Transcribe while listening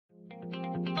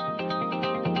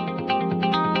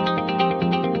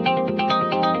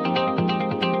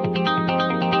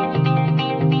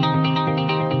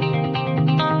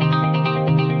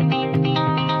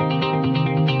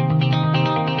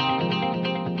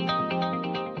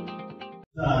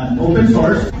an open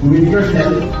source,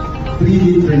 do-it-yourself,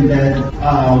 3D printed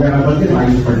wearable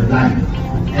device for the blind.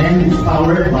 And it's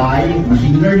powered by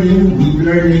machine learning, deep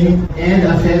learning, and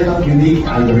a set of unique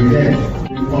algorithms.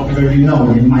 We popularly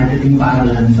known in marketing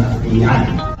parlance as AI.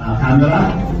 Camera,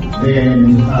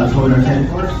 then solar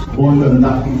sensors, bone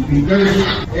conducting speakers,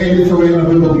 and it's a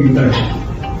wearable computer.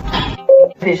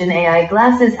 Vision AI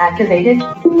glasses activated.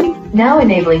 Now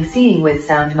enabling seeing with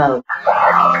sound mode.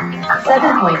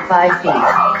 7.5 feet.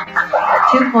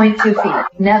 2.2 feet.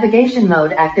 Navigation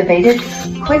mode activated.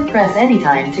 Quick press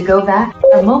anytime to go back.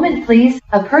 A moment please.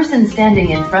 A person standing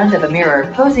in front of a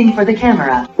mirror posing for the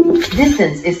camera.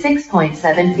 Distance is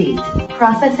 6.7 feet.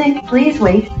 Processing. Please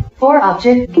wait. 4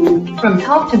 object. From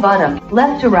top to bottom,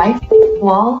 left to right.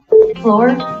 Wall.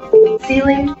 Floor.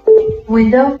 Ceiling.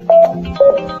 Window.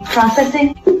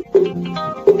 Processing.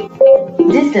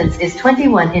 Distance is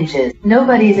 21 inches.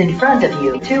 Nobody's in front of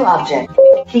you. 2 object.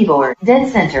 Keyboard. Dead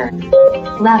center.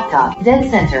 Laptop. Dead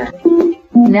center.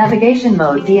 Navigation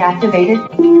mode deactivated.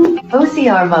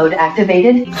 OCR mode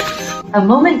activated. A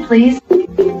moment please.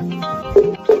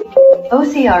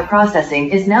 OCR processing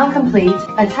is now complete.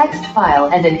 A text file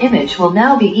and an image will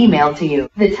now be emailed to you.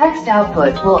 The text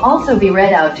output will also be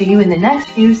read out to you in the next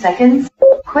few seconds.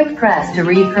 Quick press to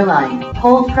read per line.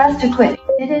 Hold press to quit.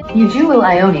 Ujewel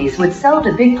Iones would sell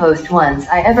the big post once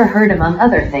I ever heard among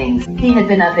other things. He had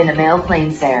been up in a mail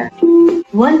plane sir.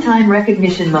 One-time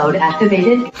recognition mode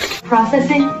activated.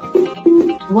 Processing.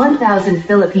 1,000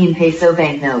 Philippine peso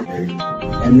banknote.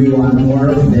 And we want more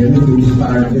of them to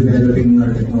start developing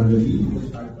our technology.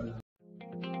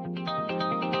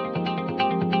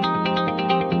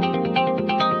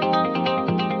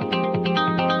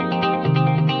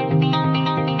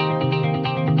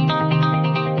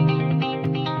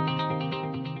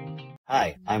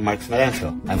 Hi, I'm Mark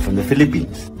Smalencio. I'm from the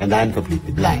Philippines, and I'm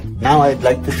completely blind. Now I'd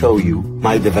like to show you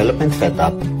my development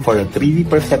setup for a 3D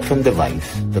perception device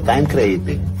that I'm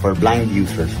creating for blind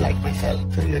users like myself.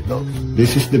 So here it goes.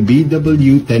 This is the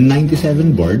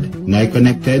BW1097 board, and I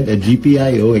connected a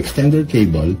GPIO extender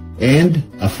cable and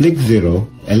a Flick Zero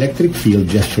electric field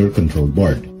gesture control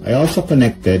board. I also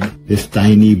connected this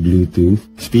tiny Bluetooth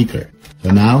speaker. So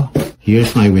now,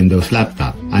 here's my Windows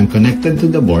laptop. I'm connected to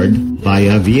the board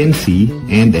via VNC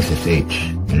and SSH.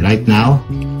 And right now,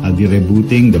 I'll be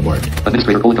rebooting the board.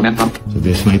 Administrator pulling command prompt. So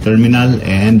this is my terminal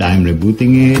and I'm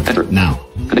rebooting it now.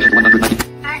 Connection 190.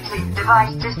 Bluetooth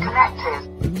device disconnected.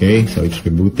 Okay, so it's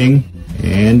rebooting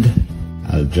and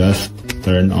I'll just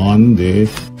turn on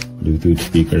this Bluetooth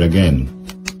speaker again.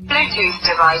 Bluetooth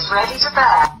device ready to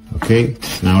pair. Okay,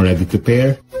 it's now ready to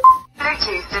pair.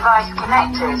 Bluetooth device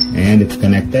connected. And it's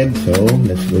connected, so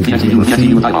let's go to PNC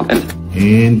VNC timeout. Edit.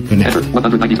 and connect. Enter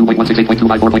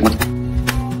 192.168.254.1.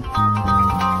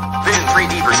 Vision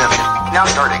 3D perception. Now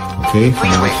starting. Okay, so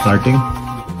now it's starting.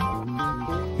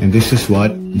 And this is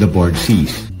what the board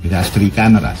sees. It has 3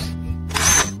 cameras.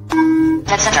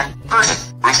 Dead center.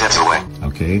 Person. 3 steps away.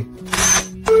 Okay,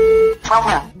 12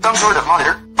 mil. Some sort of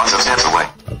monitor. 1 steps away.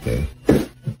 okay,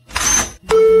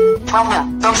 12 mil.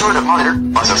 Some sort of monitor.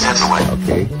 1 steps away.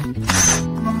 okay,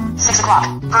 6 o'clock.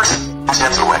 Person. 2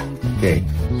 steps away. okay.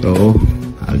 So,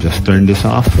 I'll just turn this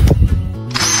off.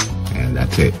 And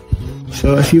that's it.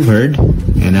 So, as you've heard,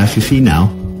 and as you see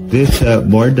now, this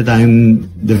board that I'm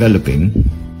developing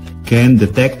can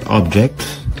detect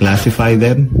objects, classify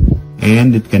them,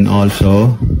 and it can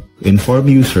also inform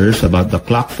users about the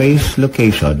clock face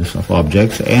locations of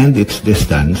objects and its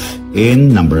distance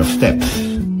in number of steps.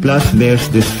 Plus, there's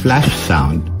this flash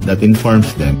sound that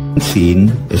informs them the scene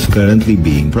is currently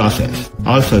being processed.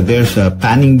 Also, there's a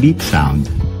panning beep sound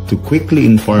to quickly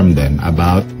inform them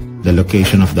about the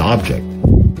location of the object.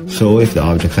 So, if the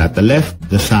object's at the left,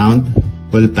 the sound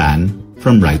will pan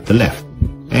from right to left.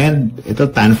 And it'll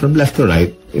pan from left to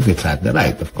right if it's at the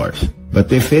right, of course.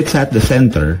 But if it's at the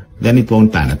center, then it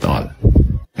won't pan at all.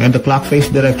 And the clock face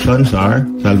directions are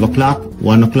 12 o'clock,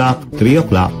 1 o'clock, 3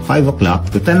 o'clock, 5 o'clock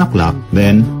to 10 o'clock,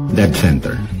 then dead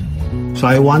center. So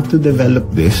I want to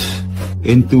develop this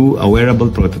into a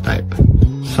wearable prototype.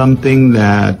 Something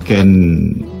that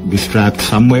can be strapped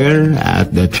somewhere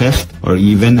at the chest or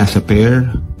even as a pair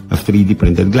of 3D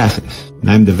printed glasses. And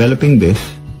I'm developing this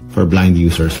for blind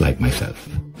users like myself.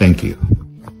 Thank you.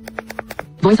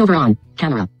 Voiceover on.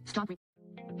 Camera. Stop.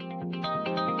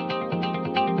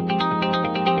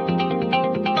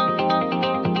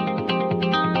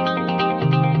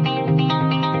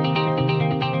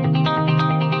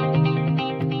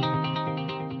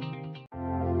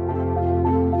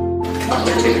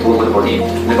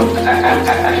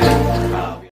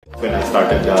 When I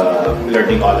started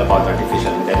learning all about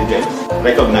artificial intelligence,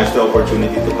 recognized the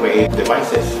opportunity to create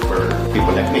devices for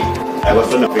people like me. I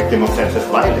was a victim of senseless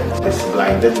violence. This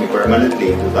blinded me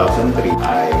permanently in 2003.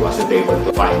 I wasn't able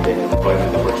to find any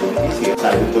employment opportunities. I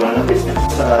decided to run a business.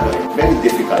 It's very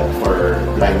difficult for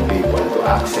blind people to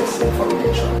access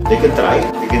information. They can try,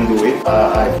 they can do it.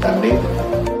 I've done it.